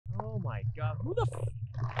my god. Who the f...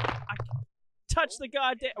 I touched the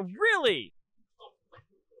goddamn... Really?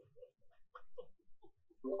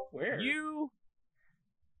 Where? You...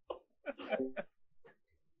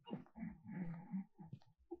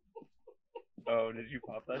 Oh, did you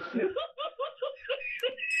pop that shit?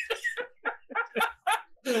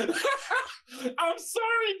 I'm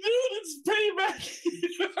sorry, dude. It's payback.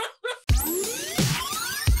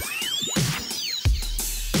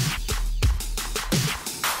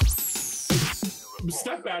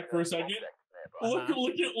 Step back for a second. Look at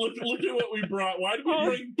what we brought. Why did we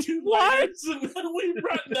bring 2 layers and then we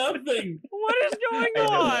brought nothing? What is going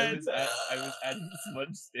on? I was adding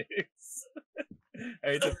smudge sticks.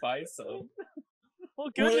 I had to buy some. Well,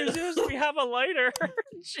 good news is we have a lighter.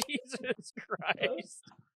 Jesus Christ.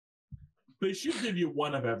 They should give you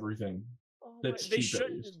one of everything. That's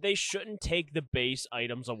cheap, they shouldn't take the base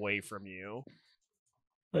items away from you.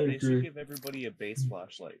 They should give everybody a base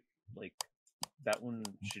flashlight. Like, that one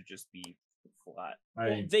should just be flat.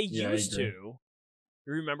 Well, they used to. You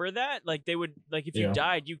remember that? Like, they would, like, if you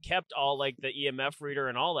died, you kept all, like, the EMF reader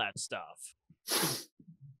and all that stuff.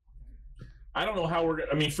 I don't know how we're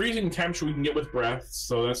gonna... I mean, freezing temps we can get with breath,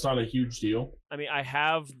 so that's not a huge deal. I mean, I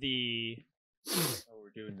have the... Oh, we're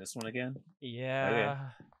doing this one again? Yeah. Okay.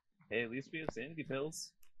 Hey, at least we have sanity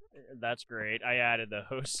pills. That's great. I added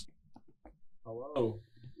those. Hello.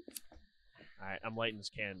 Alright, I'm lighting this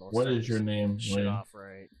candle. What is your name? Shut off,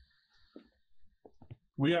 right?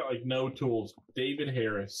 We got, like, no tools. David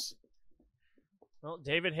Harris. Well,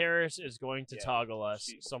 David Harris is going to toggle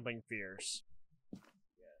us something fierce.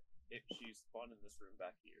 She's spawned in this room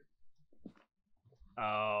back here.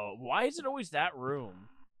 Oh, why is it always that room?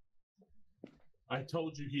 I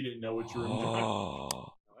told you he didn't know which room. Oh,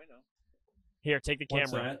 I know. Here, take the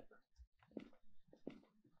What's camera. That?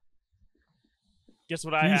 Guess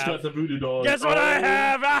what I He's have? got the voodoo doll. Guess what I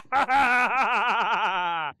have?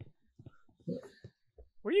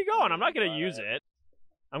 Where are you going? I'm not going to use it.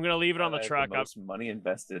 I'm going to leave it on the truck. The most money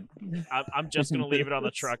invested. I'm just going to leave it on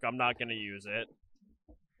the truck. I'm not going to use it.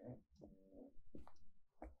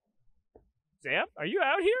 Sam, are you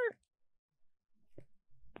out here?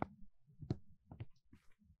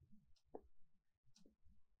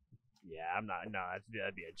 Yeah, I'm not. No,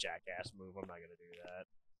 that'd be a jackass move. I'm not gonna do that.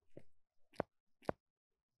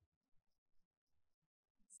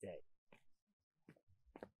 Stay.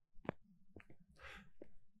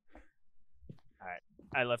 All right,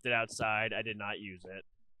 I left it outside. I did not use it.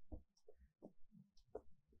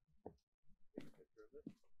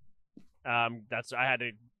 That's I had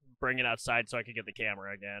to bring it outside so I could get the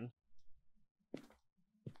camera again.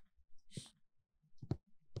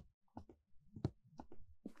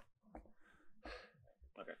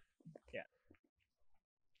 Okay. Yeah.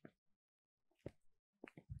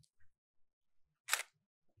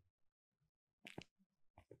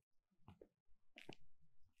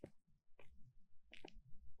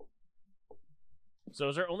 So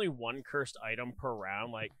is there only one cursed item per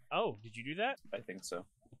round? Like, oh, did you do that? I think so.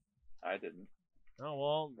 I didn't. Oh,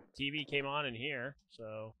 well, TV came on in here,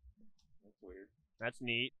 so... That's weird. That's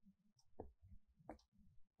neat.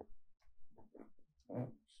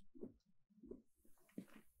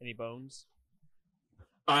 Any bones?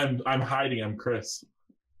 I'm hiding. I'm Chris.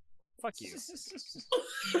 Fuck you. That was so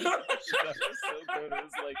good. It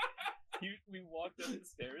was like, we walked up the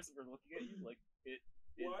stairs and we're looking at you like,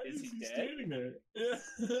 is he dead? Standing there?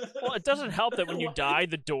 Well, it doesn't help that when you die,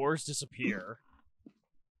 the doors disappear.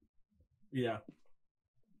 Yeah.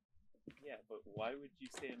 Yeah, but why would you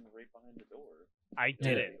stand right behind the door? I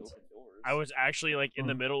didn't. I was actually like in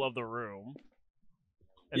the middle of the room,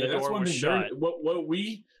 and the door was shut. What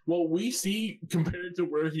we see compared to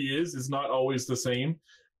where he is not always the same,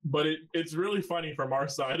 but it's really funny from our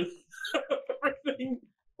side of everything.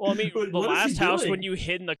 Well, I mean, like, the last house when you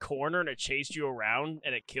hid in the corner and it chased you around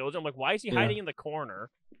and it killed you, I'm like, why is he hiding in the corner?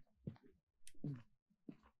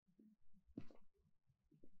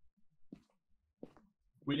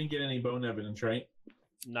 We didn't get any bone evidence, right?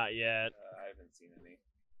 Not yet. I haven't seen any.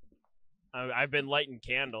 I've been lighting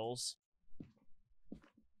candles.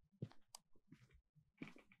 Is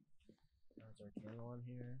there a candle on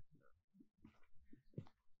here?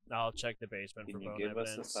 I'll check the basement for bone evidence. Can you give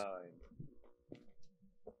us a sign?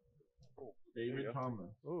 Oh, David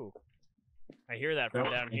Thomas. Ooh. I hear that from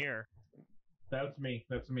down here. That's me.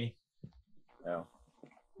 That's me. Oh.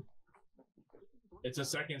 It's a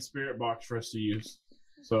second spirit box for us to use.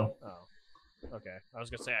 So. Oh. Okay. I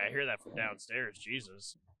was gonna say I hear that from downstairs.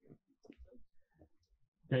 Jesus.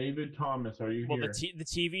 David Thomas, are you here? Well, the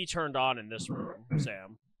TV turned on in this room,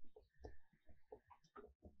 Sam.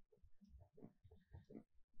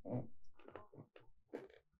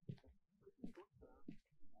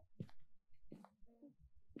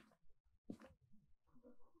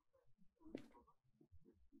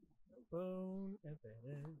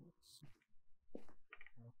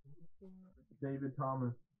 David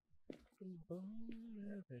Thomas.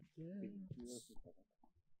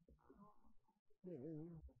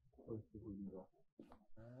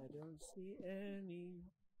 I don't see any.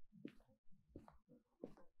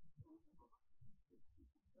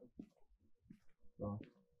 So.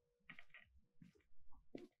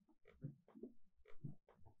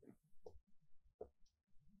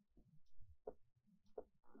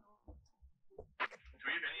 Do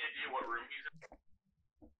we have any idea what room he's in?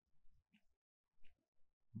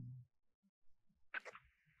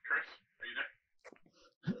 Chris, are you there?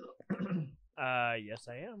 Yes,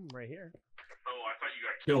 I am right here. Oh, I thought you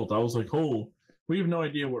got killed. I was like, oh, we have no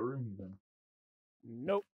idea what room he's in.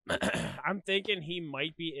 Nope. I'm thinking he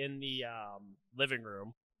might be in the living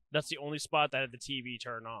room. That's the only spot that had the TV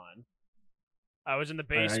turned on. I was in the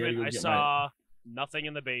basement. I saw nothing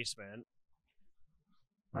in the basement.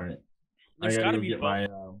 All right. There's got to be my.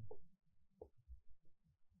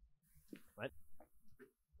 What?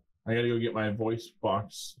 I gotta go get my voice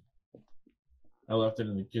box. I left it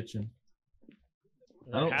in the kitchen.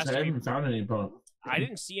 I haven't found any. I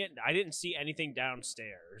didn't see it. I didn't see anything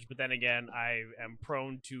downstairs. But then again, I am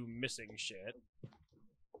prone to missing shit.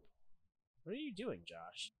 What are you doing,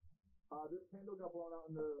 Josh? This candle got blown out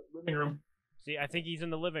in the living room. See, I think he's in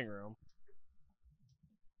the living room.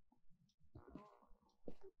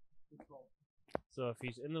 So if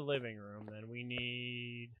he's in the living room, then we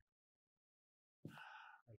need...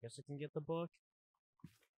 I guess I can get the book.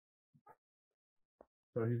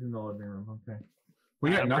 So he's in the living room, okay. We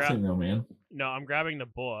got nothing though, man. No, I'm grabbing the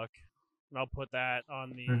book, and I'll put that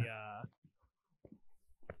on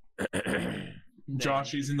the...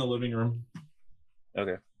 Josh, he's in the living room.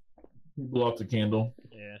 Okay. Blow up the candle.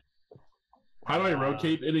 Yeah. How do I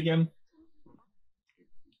rotate it again?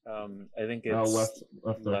 I think it's left.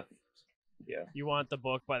 Yeah. You want the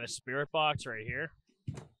book by the spirit box right here?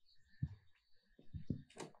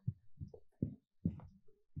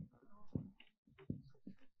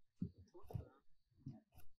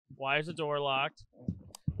 Why is the door locked?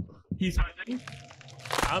 He's hunting.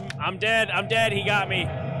 I'm dead. I'm dead. He got me.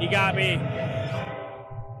 He got me.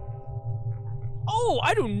 Oh,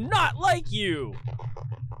 I do not like you.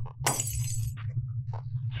 Josh,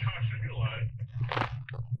 are you alive?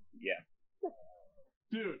 Yeah.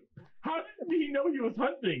 Dude, how did he know he was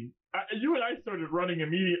hunting? You and I started running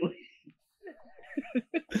immediately.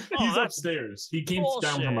 He's upstairs. He came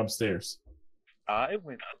down from upstairs. I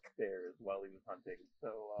went upstairs while he was hunting,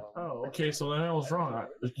 so... Oh, okay, so then I was wrong.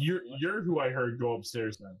 You're who I heard go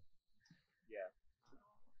upstairs then. Yeah.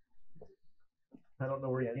 I don't know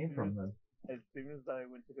where he came from then. As soon as I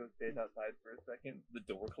went to go stand outside for a second, the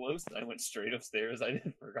door closed, and I went straight upstairs. I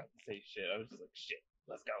didn't forgot to say shit. I was just like, shit,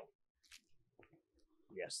 let's go.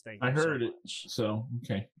 Yes, thank you. I heard it, so,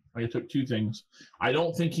 okay. I took two things. I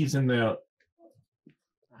don't think he's in the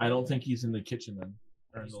kitchen then.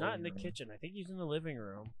 He's not in the kitchen. I think he's in the living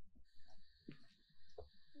room.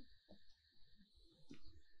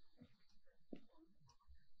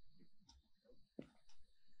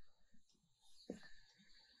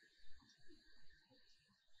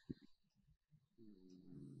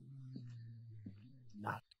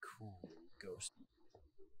 Not cool, ghost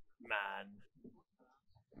man.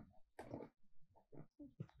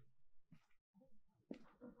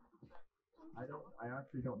 I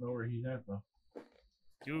actually don't know where he's at though.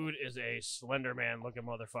 Dude is a Slender Man looking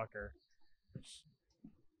motherfucker.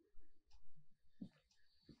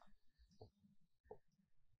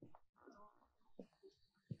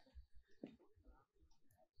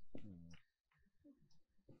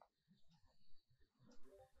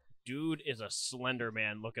 Dude is a Slender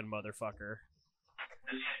Man looking motherfucker.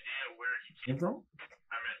 Any idea where he came from?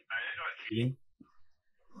 I mean, I didn't know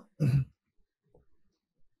cheating.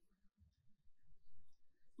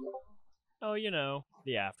 Oh, you know,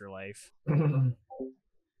 the afterlife.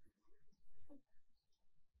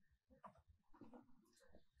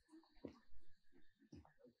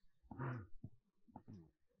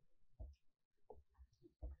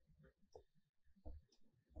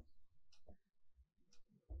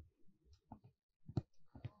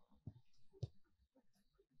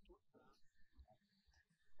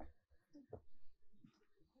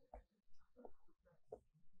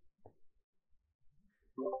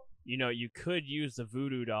 You know, you could use the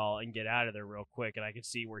voodoo doll and get out of there real quick, and I can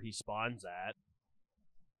see where he spawns at.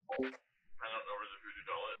 I don't know where the voodoo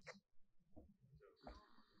doll is.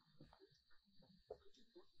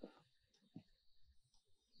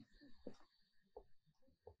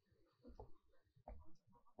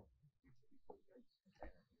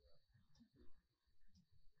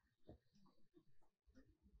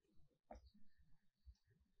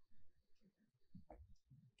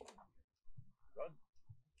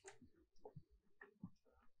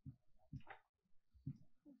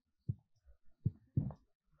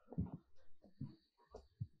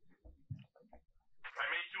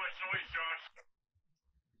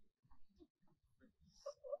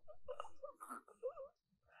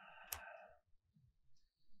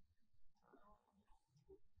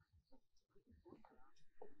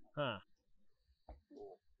 Huh.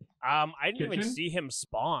 I didn't even Kitchen? see him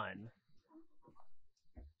spawn.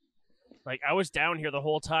 Like, I was down here the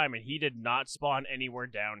whole time, and he did not spawn anywhere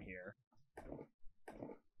down here.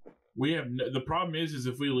 We have the problem is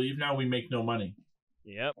if we leave now, we make no money.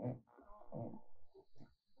 Yep.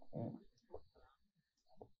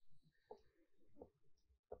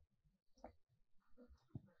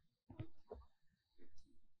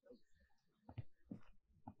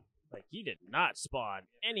 Like, he did not spawn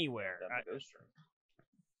anywhere.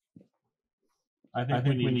 I think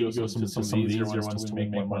we need to go to some of these easier ones to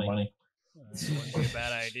make more money. That wouldn't be a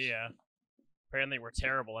bad idea. Apparently, we're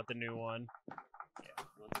terrible at the new one. Yeah,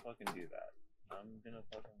 let's fucking do that. I'm gonna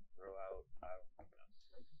fucking throw out.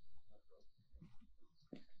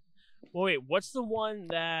 Well, wait, what's the one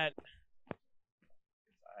that...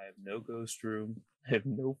 I have no ghost room. I have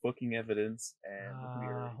no fucking evidence, and we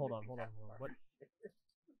are hold on. What?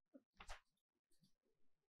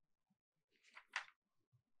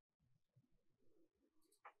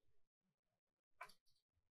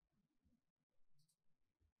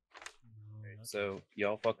 So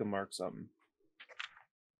y'all fucking mark something. Mark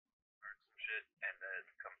some shit, and then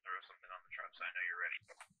come throw something on the truck so I know you're ready.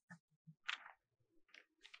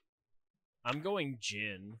 I'm going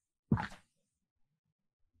gin.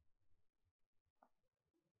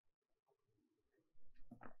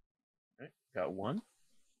 Alright, got one.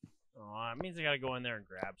 Oh, that means I gotta go in there and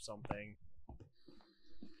grab something.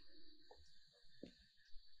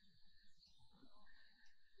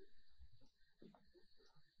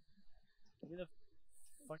 Give me the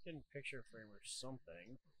fucking picture frame or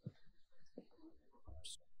something.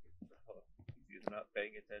 He's not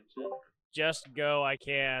paying attention. Just go, I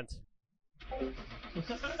can't.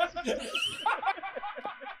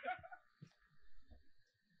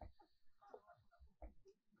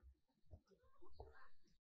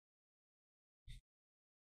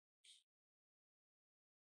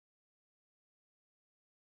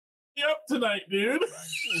 Up tonight, dude.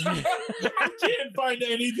 I can't find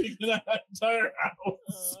anything in that entire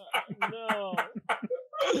house. No. I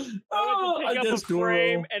went to pick up a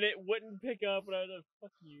frame and it wouldn't pick up, and I was like, "Fuck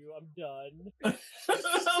you, I'm done." I'm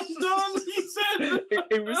done. He said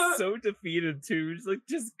it was so defeated too. Just like,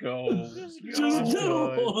 just go. Just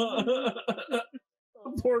go.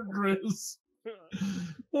 Poor Chris.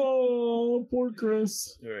 Oh, poor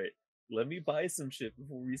Chris. All right, let me buy some shit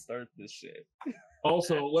before we start this shit.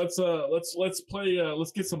 Also, let's play.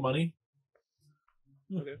 Let's get some money.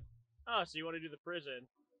 Okay. Oh, so you want to do the prison?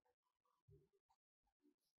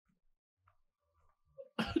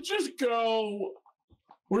 Just go.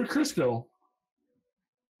 Where'd Chris go?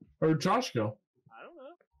 Or Josh go? I don't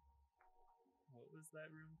know. What was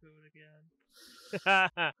that room code again?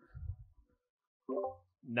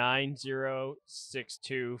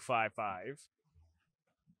 906255.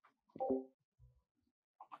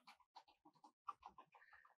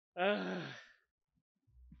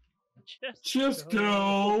 Just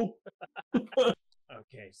go.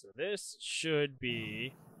 Okay, so this should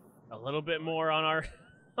be a little bit more on our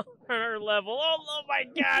on our level. Oh my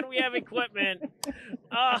God, we have equipment.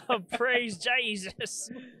 Oh, praise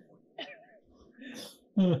Jesus.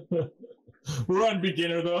 We're on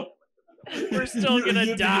beginner though. We're still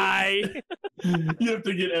gonna die. You have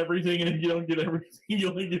to get everything, and if you don't get everything, you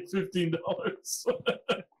only get $15.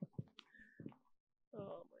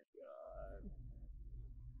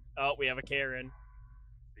 Oh, we have a Karen.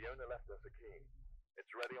 The owner left us a key.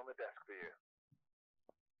 It's ready on the desk for you.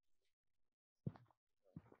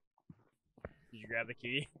 Did you grab the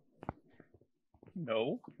key?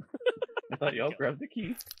 No. I thought y'all grabbed the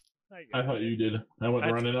key. I thought you did. I went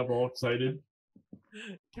running up all excited.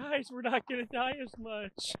 Guys, we're not gonna die as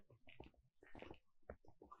much.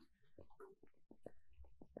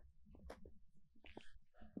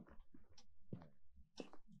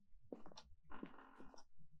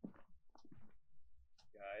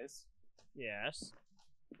 Guys. Yes.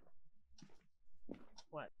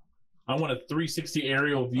 What? I want a 360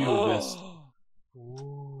 aerial view of this.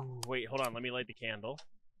 Ooh. Wait, hold on. Let me light the candle.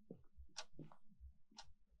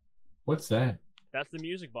 What's that? That's the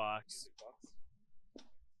music box.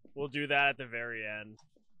 We'll do that at the very end.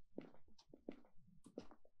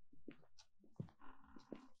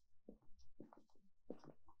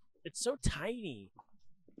 It's so tiny.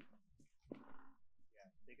 Yeah,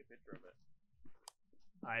 take a picture of it.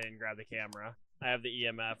 I didn't grab the camera. I have the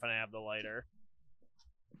EMF and I have the lighter.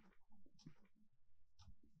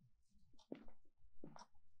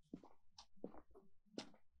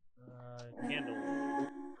 Candle.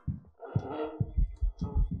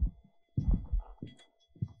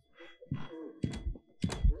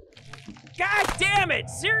 God damn it!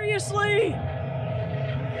 Seriously?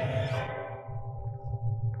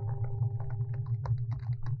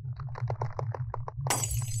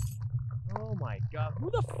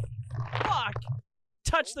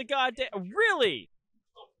 touch the goddamn... Really?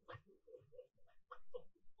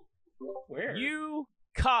 Where? You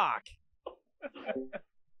cock.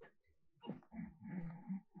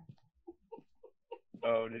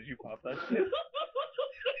 Oh, did you pop that shit?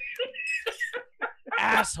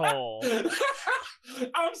 Asshole.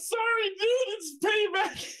 I'm sorry, dude. It's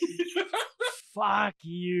payback. Fuck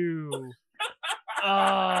you.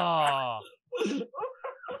 Oh.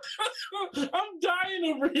 I'm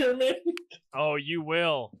dying over here, man. Oh, you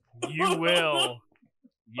will. You will.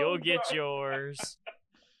 You'll get yours.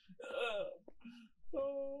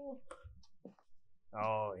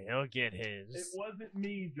 Oh, he'll get It his. wasn't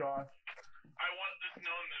me, Josh. I wanted this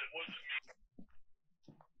known that it wasn't me.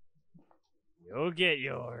 You'll get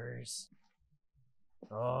yours.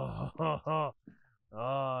 Oh,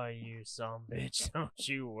 oh, you son of a bitch. Don't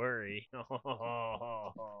you worry.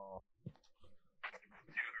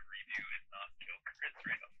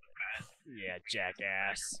 Yeah,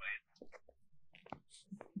 jackass.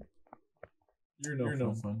 You're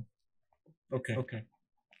no fun. Okay.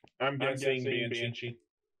 I'm guessing Banshee.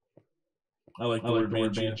 I like the word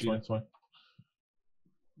Banshee. That's why.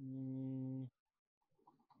 I'm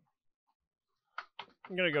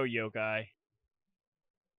gonna go yokai.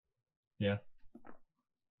 Yeah.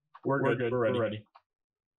 We're good. We're ready.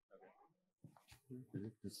 We're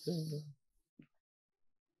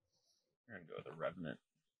gonna go with the Revenant.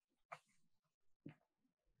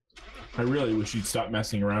 I really wish you'd stop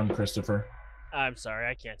messing around, Christopher. I'm sorry,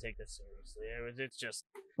 I can't take this seriously. It's just,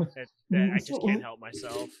 I just can't help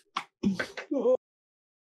myself.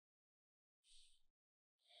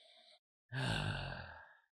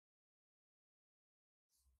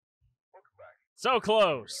 So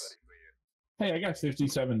close. Hey, I got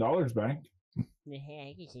 $57 back.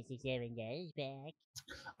 I get $67 back.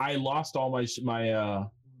 I lost all my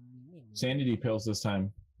sanity pills this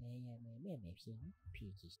time.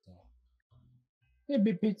 I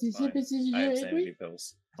have sanity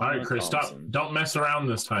pills. All right, Chris, stop. Don't mess around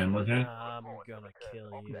this time, okay? I'm gonna kill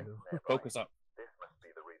you. Focus up.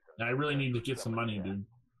 I really need to get some money, dude.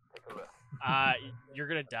 You're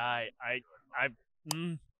gonna die.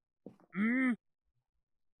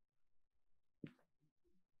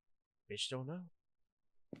 Bitch don't know.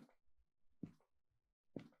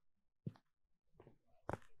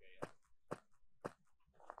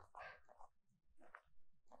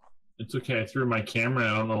 It's okay. I threw my camera.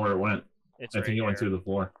 I don't know where it went. It's I right think it went here. through the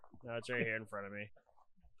floor. No, it's right here in front of me.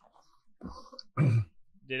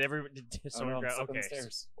 Did someone grab? Okay.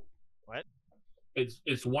 What?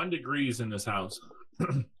 It's 1 degree in this house.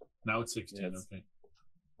 Now it's 16. Yes. Okay.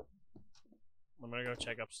 I'm gonna go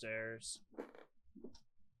check upstairs.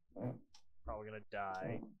 Probably gonna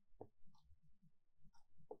die.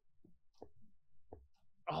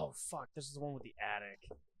 Oh fuck! This is the one with the attic.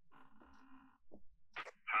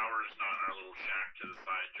 Power is not in our little shack to the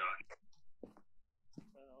side, Josh.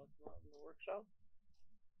 It's not in the workshop.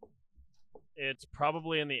 It's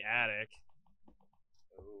probably in the attic.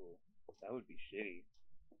 Oh, that would be shitty.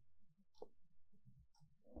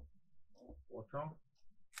 What's wrong?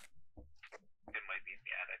 It might be in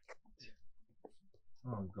the attic.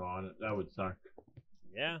 Oh god, that would suck.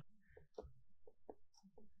 Yeah.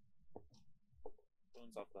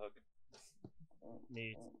 Phone's off the hook.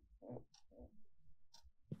 Neat.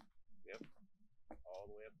 Yep. All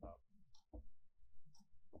the way up top.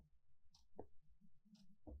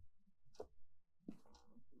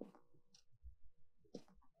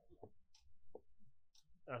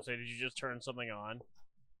 Oh, so did you just turn something on?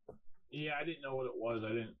 Yeah, I didn't know what it was. I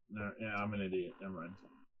didn't. Yeah, I'm an idiot. Never mind.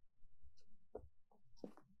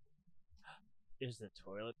 Is the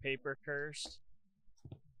toilet paper cursed?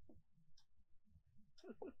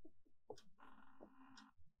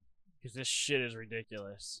 Because this shit is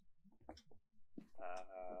ridiculous. Ha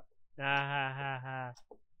ha ha.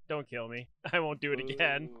 Don't kill me. I won't do it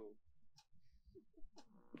again. Ooh.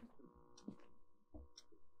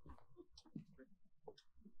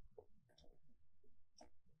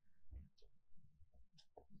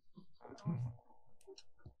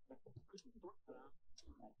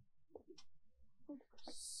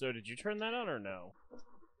 So did you turn that on or no?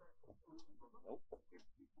 Nope.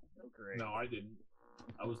 Oh, great. No, I didn't.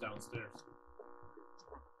 I was downstairs.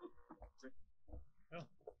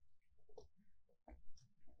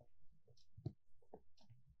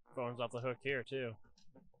 Phone's off the hook here too.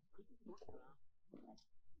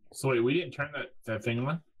 So wait, we didn't turn that thing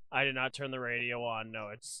on? I did not turn the radio on. No,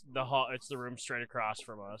 it's the It's the room straight across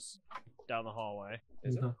from us, down the hallway.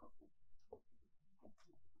 Is it?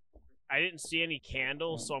 I didn't see any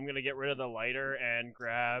candles, so I'm gonna get rid of the lighter and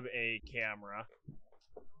grab a camera.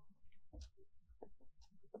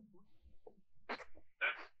 That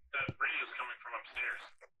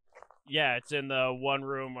Yeah, it's in the one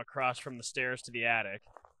room across from the stairs to the attic.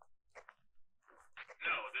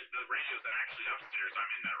 No, the radio's actually upstairs.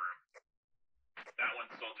 I'm in that room. That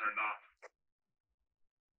one's still turned off.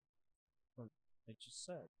 I just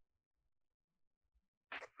said.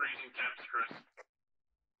 Freezing temps, Chris.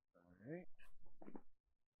 Alright.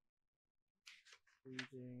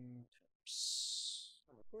 Freezing temps.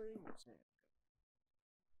 I'm recording.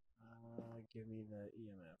 Give me the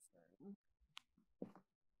EMF thing.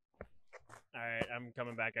 Alright, I'm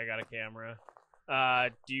coming back. I got a camera.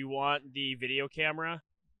 Do you want the video camera?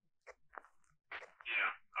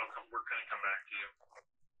 Yeah, we're gonna come back to you.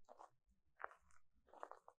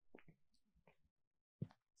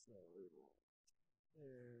 So, there.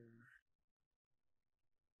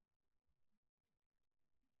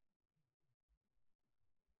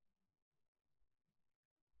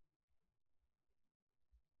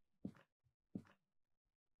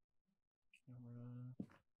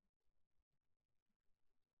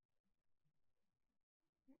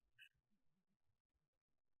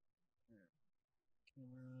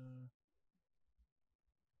 Camera. Camera.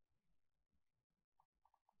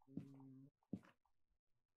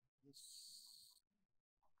 This.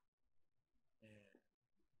 And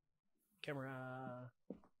camera.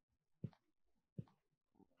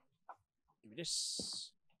 Give me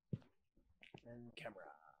this. And camera.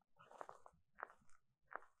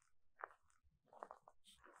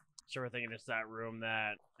 So we're thinking it's that room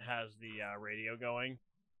that has the radio going.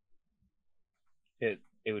 It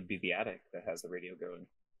would be the attic that has the radio going.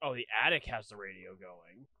 Oh, the attic has the radio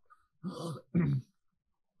going.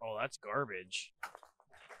 Oh, that's garbage. Yeah,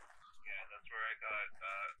 that's where I got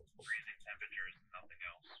freezing temperatures and nothing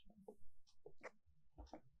else.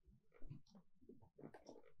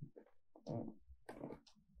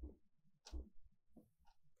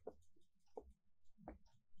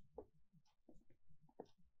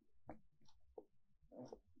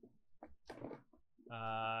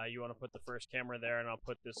 You want to put the first camera there, and I'll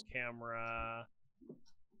put this camera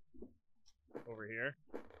over here.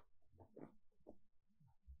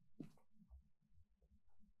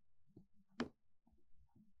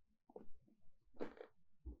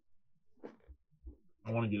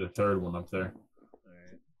 I want to get a third one up there.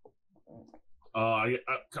 Alright.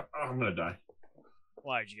 I'm gonna die.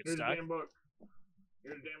 Why, did you get Here's stuck? the damn book.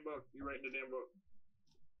 Here's the damn book. You write in the damn book.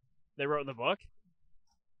 They wrote in the book?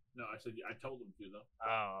 No, I said I told them to though.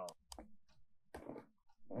 Oh.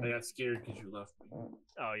 I got scared because you left me.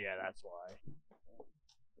 Oh, yeah, that's why.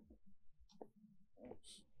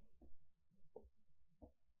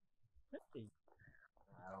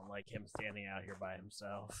 I don't like him standing out here by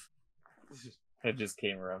himself. It just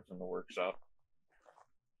came around from the workshop.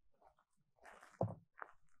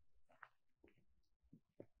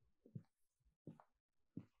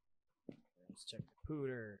 Let's check the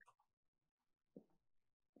pooter.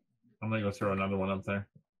 I'm gonna go throw another one up there.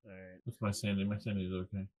 Alright. What's my sanity? My sanity's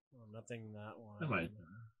okay. Well, nothing that one. I might.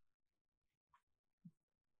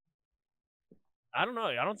 I don't know.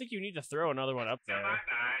 I don't think you need to throw another one up there.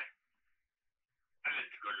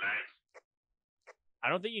 I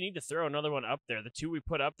don't think you need to throw another one up there. The two we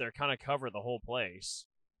put up there kind of cover the whole place.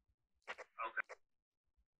 Okay.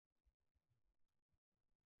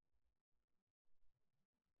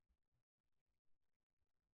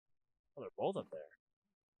 Oh, they're both up there.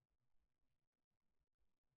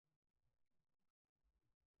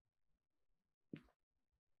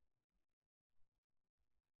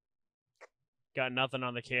 Got nothing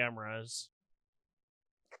on the cameras.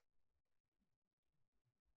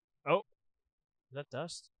 Oh. Is that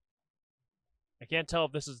dust? I can't tell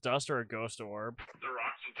if this is dust or a ghost orb. The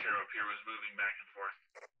rocking chair up here was moving back and forth.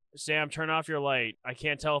 Sam, turn off your light. I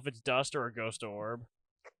can't tell if it's dust or a ghost orb.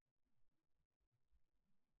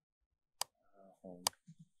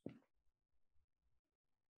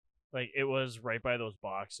 Like, it was right by those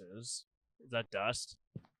boxes. Is that dust?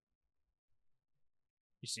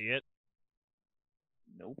 You see it?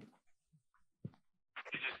 Nope.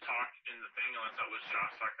 He just talked in the thing unless that was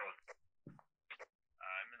Josh talking with.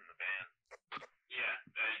 I'm in the van. Yeah,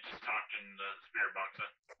 he just talked in the spirit box.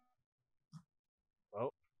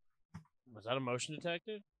 Oh. Was that a motion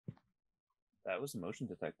detected? That was motion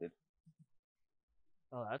detected.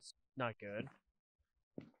 Oh, that's not good.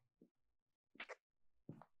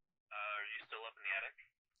 Are you still up in the attic?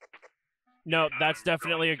 No, that's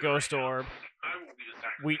definitely a ghost orb. I will be the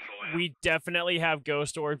sacrificial lamb. We definitely have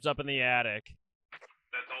ghost orbs up in the attic.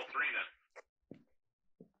 That's all three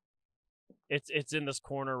then. It's in this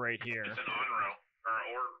corner right here. It's an Onro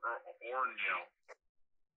or Ornio.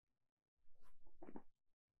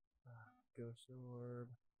 Ghost orb.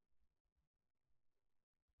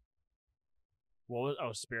 What was?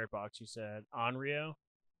 Oh, Spirit Box. You said Onryo.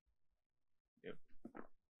 Yep.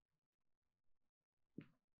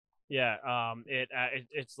 Yeah.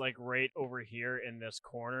 It's like right over here in this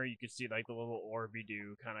corner. You can see like the little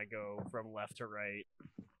Orby-doo kind of go from left to right.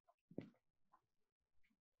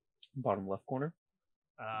 Bottom left corner.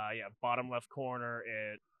 Yeah, bottom left corner.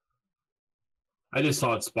 I just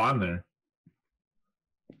saw it spawn there.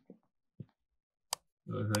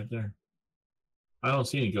 It was right there. I don't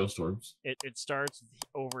see any ghost orbs. It starts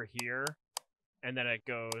over here, and then it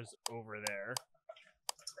goes over there.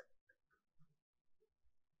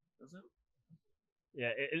 Does it?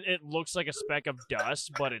 Yeah, it looks like a speck of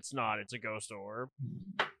dust, but it's not. It's a ghost orb.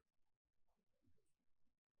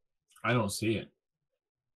 I don't see it.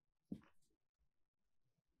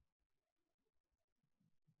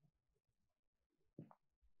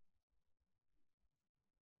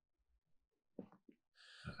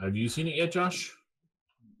 Have you seen it yet, Josh?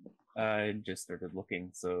 I just started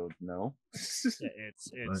looking, so no. Yeah, it's.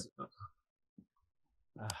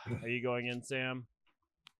 Are you going in, Sam?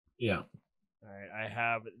 Yeah. All right, I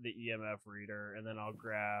have the EMF reader, and then I'll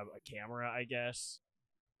grab a camera, I guess.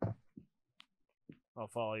 I'll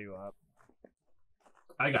follow you up.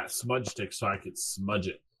 I got smudge stick so I could smudge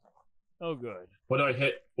it. Oh, good. What do I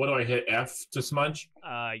hit? What do I hit? F to smudge?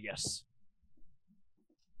 Yes.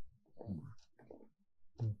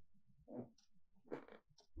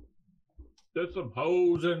 There's some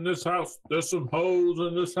hoes in this house. There's some hoes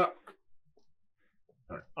in this house.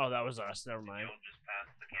 Right. Oh, that was us. Never mind. You'll just pass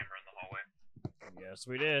the camera in the hallway. Yes,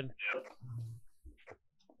 we did. Yep.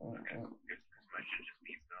 Okay. Because my shit just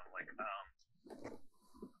beeps and I'm like,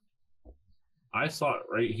 I saw it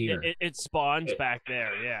right here. It spawns back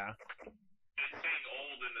there, yeah. It's saying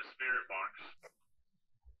old in the spirit box.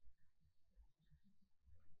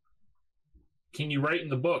 Can you write in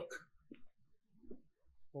the book?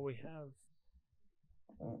 Well, we have.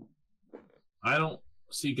 I don't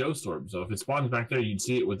see ghost orbs, so if it spawns back there, you'd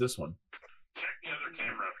see it with this one. Check the other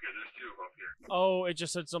camera up here. There's two of them up here. Oh, it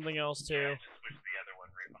just said something else too. Yeah, just switch the other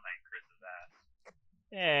one right behind Chris's ass.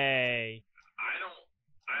 Hey. I don't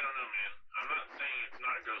know, man. I'm not saying it's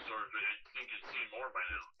not ghost orbs, but I think you've seen more by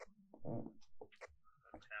now.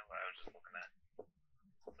 That's kind of what I was just looking at.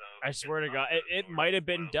 So I swear to it's God, not it ghost might orbs, have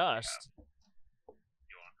been what else dust. do we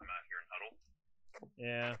have? You want to come out here and huddle?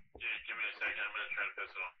 Yeah. Yeah, give me a second. I'm gonna try to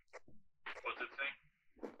piss it off. What's it say?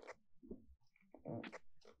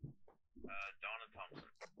 Donna Thompson.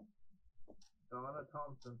 Donna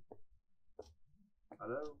Thompson.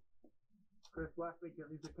 Hello? Chris left me because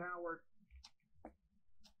he's a coward.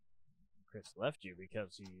 Chris left you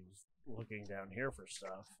because he's looking down here for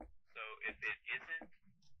stuff. So if it isn't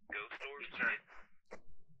Ghost Orbs, it's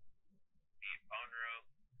the Onro,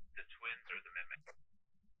 the twins, or the Mimic.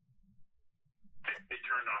 They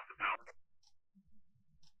turned off the power.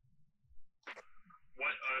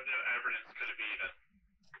 What other evidence could it be then?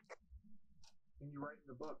 Can you write in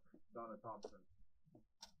the book, Donna Thompson?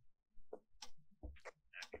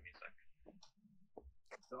 Yeah, give me a second.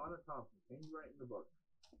 Donna Thompson, can you write in the book?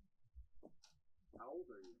 How old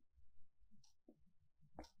are you?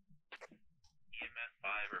 EMF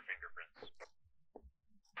 5 or fingerprints?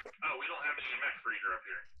 Oh, we don't have an EMF reader up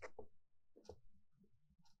here.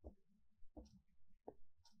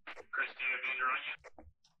 Chris, do you have either on you?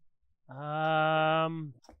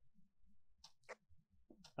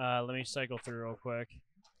 Let me cycle through real quick.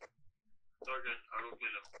 It's all good. I'll go get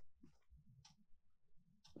him.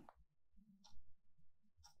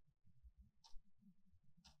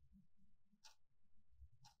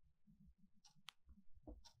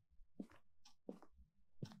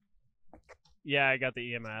 Yeah, I got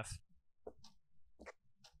the EMF.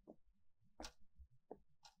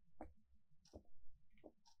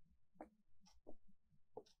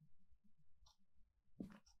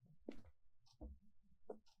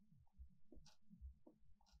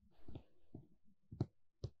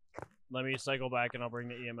 Let me cycle back and I'll bring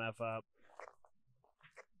the EMF up.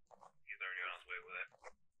 He's already on his way with it.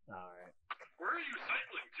 Alright. Where are you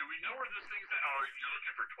cycling to? We know where this thing's at. Oh, you're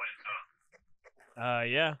looking for twins, huh?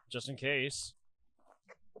 Yeah, just in case.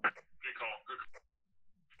 Good call. Good call.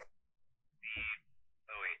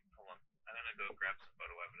 Oh, wait. Hold on. I'm gonna go grab some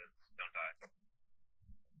photo evidence. Don't die.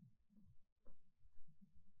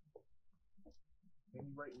 Can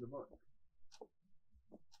you write in the book?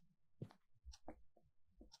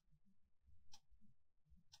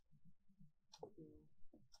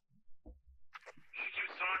 She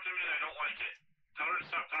keeps talking to me and I don't like it. Tell her to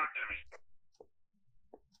stop talking to me.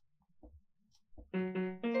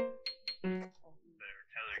 Better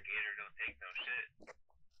tell her Gator don't take no shit.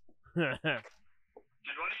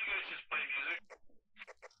 Did one of you guys just play music?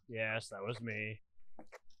 Yes, that was me.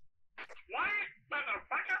 What?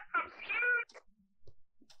 Motherfucker, I'm scared!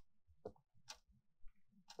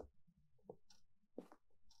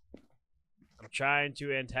 I'm trying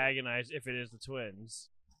to antagonize if it is the twins.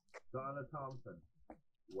 Donna Thompson,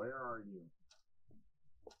 where are you?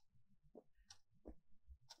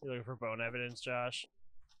 You looking for bone evidence, Josh?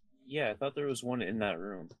 Yeah, I thought there was one in that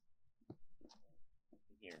room.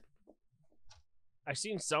 Here. I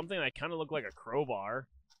seen something that kind of looked like a crowbar.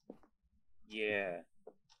 Yeah.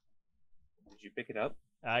 Did you pick it up?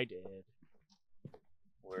 I did.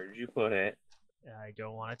 Where did you put it? I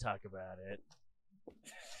don't want to talk about it.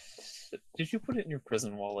 Did you put it in your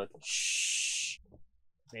prison wallet? Shh.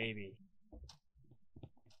 Maybe.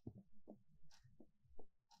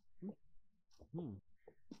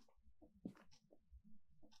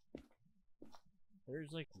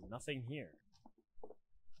 There's like nothing here.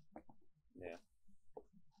 Yeah.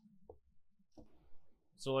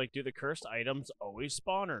 So like, do the cursed items always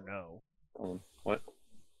spawn or no? Hold on. What?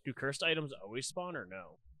 Do cursed items always spawn or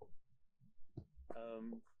no?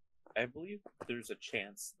 I believe there's a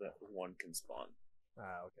chance that one can spawn,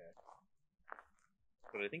 Ah, okay.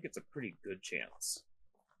 but I think it's a pretty good chance.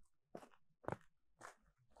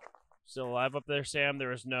 Still alive up there, Sam?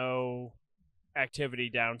 There is no activity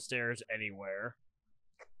downstairs anywhere.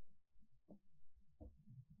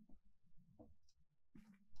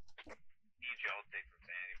 Need y'all to take some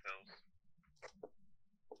sanity pills.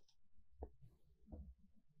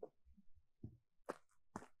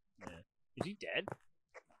 Yeah. Is he dead?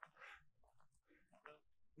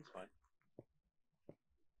 It's fine.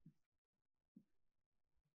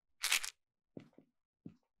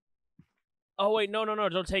 Oh wait, no,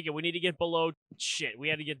 don't take it. We need to get below shit. We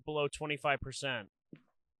had to get below 25%.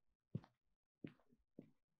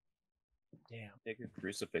 Damn. Take your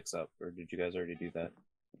crucifix up, or did you guys already do that?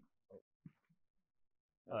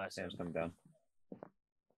 Oh, that's Sam's him. coming down.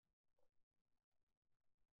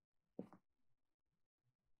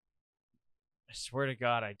 I swear to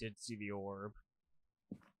God, I did see the orb.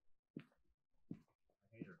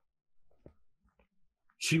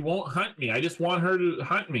 She won't hunt me. I just want her to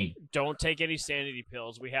hunt me. Don't take any sanity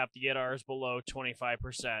pills. We have to get ours below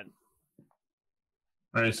 25%.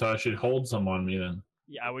 All right, so I should hold some on me then.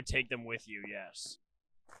 Yeah, I would take them with you, yes.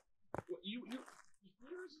 Yours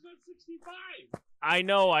is at 65. I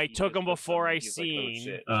know, I He took just them put before some- I he's like, oh, seen.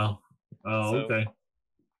 shit. Oh, So- okay.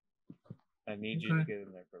 I need you to Okay. get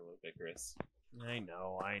in there for a little bit, Chris. I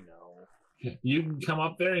know. You can come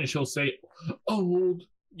up there and she'll say, "Old."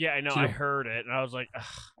 Yeah, I know, Sure. I heard it, and I was like,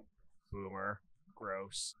 ugh, boomer.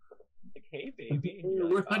 Gross. Like, hey, baby. And you're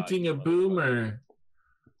We're like, "Ah, hunting you a motherfucker." boomer.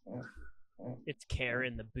 It's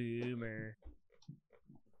Karen the boomer.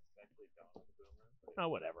 It's actually Donna the boomer. Oh,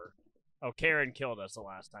 whatever. Oh, Karen killed us the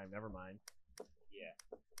last time. Never mind. Yeah.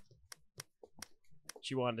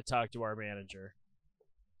 She wanted to talk to our manager.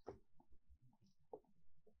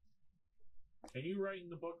 Can you write in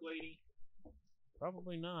the book, lady?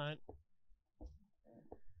 Probably not.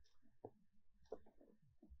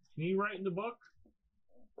 Can you write in the book?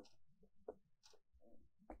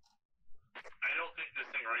 I don't think this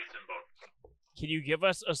thing writes in books. Can you give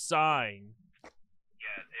us a sign?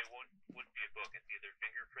 Yeah, it wouldn't be a book. It's either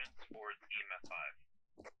fingerprints or it's EMF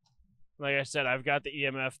 5. Like I said, I've got the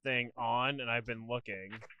EMF thing on, and I've been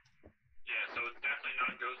looking. Yeah, so it's definitely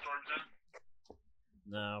not ghost orbs then?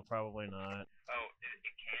 No, probably not. Oh,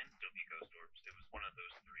 it can still be ghost orbs. It was one of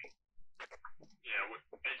those three. Yeah,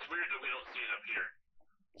 it's weird that we don't see it up here.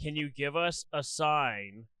 Can you give us a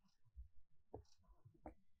sign?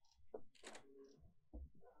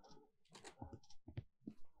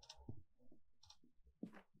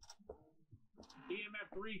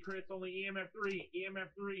 EMF 3, Chris. Only EMF 3. EMF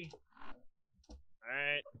 3.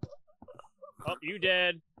 Alright. Oh, you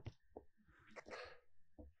dead.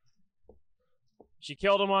 She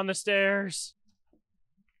killed him on the stairs.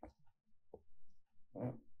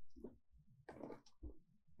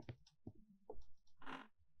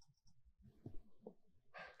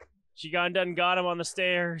 She got done got him on the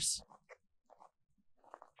stairs.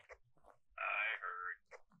 I heard.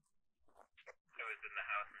 I was in the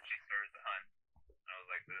house when she started the hunt. I was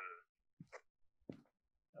like, ugh.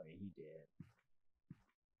 Oh, yeah, he did.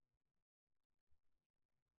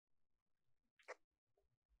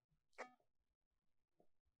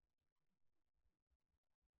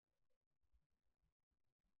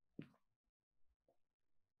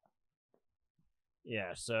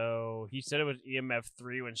 Yeah, so he said it was EMF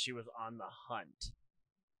 3 when she was on the hunt.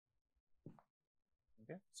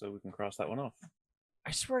 Okay, so we can cross that one off.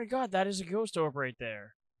 I swear to God, that is a ghost orb right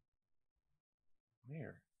there.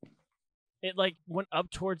 Where? It like went up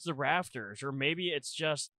towards the rafters, or maybe it's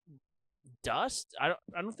just dust. I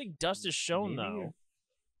don't think dust is shown though.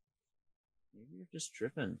 Maybe you're just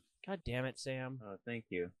tripping. God damn it, Sam. Oh, thank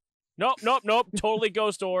you. Nope. Totally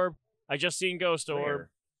ghost orb. I just seen ghost orb. Where?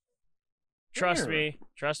 Trust me.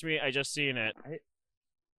 I just seen it.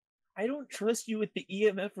 I don't trust you with the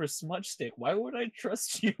EMF or smudge stick. Why would I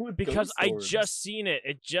trust you with because ghost I orbs? just seen it.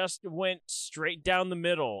 It just went straight down the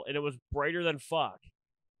middle, and it was brighter than fuck.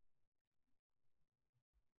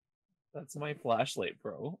 That's my flashlight,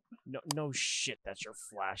 bro. No shit. That's your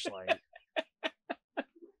flashlight.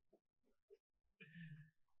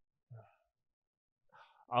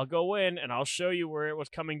 I'll go in and I'll show you where it was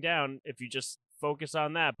coming down if you just focus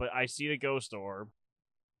on that. But I see the ghost orb.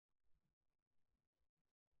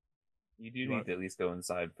 You do need to at least go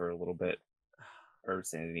inside for a little bit. Or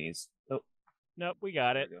sanities. Oh. Nope, we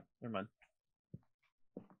got it. There we go. Never mind.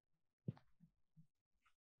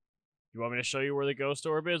 You want me to show you where the ghost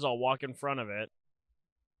orb is? I'll walk in front of it.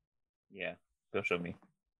 Yeah, go show me.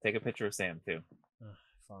 Take a picture of Sam, too.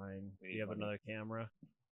 Fine. Do you have another camera?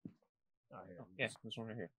 Oh, here. Yeah, this one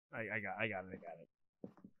right here. I got it.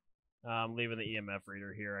 I'm leaving the EMF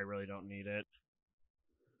reader here. I really don't need it.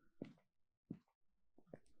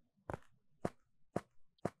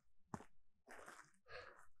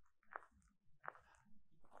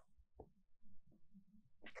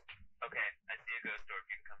 Okay, I see a ghost orb.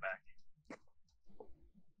 You can come back.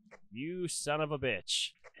 You son of a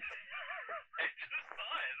bitch. I just saw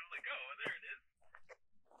it. I'm like, oh, there it is.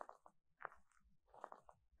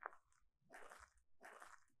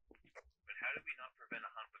 But how did we not prevent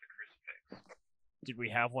a hunt with a crucifix? Did we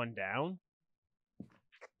have one down?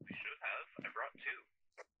 We should have. I brought 2.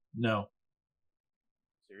 No.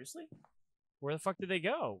 Seriously? Where the fuck did they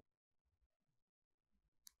go?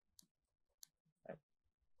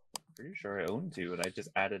 Pretty sure I own 2, and I just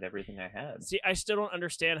added everything I had. See, I still don't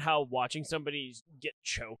understand how watching somebody get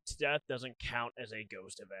choked to death doesn't count as a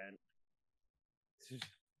ghost event.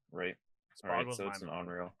 Right. Alright, so it's an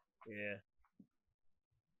on-rail. Yeah.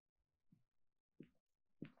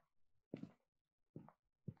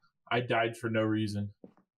 I died for no reason.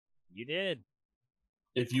 You did.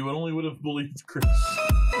 If you only would have believed Chris.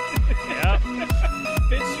 Yep.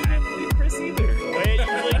 Bitch,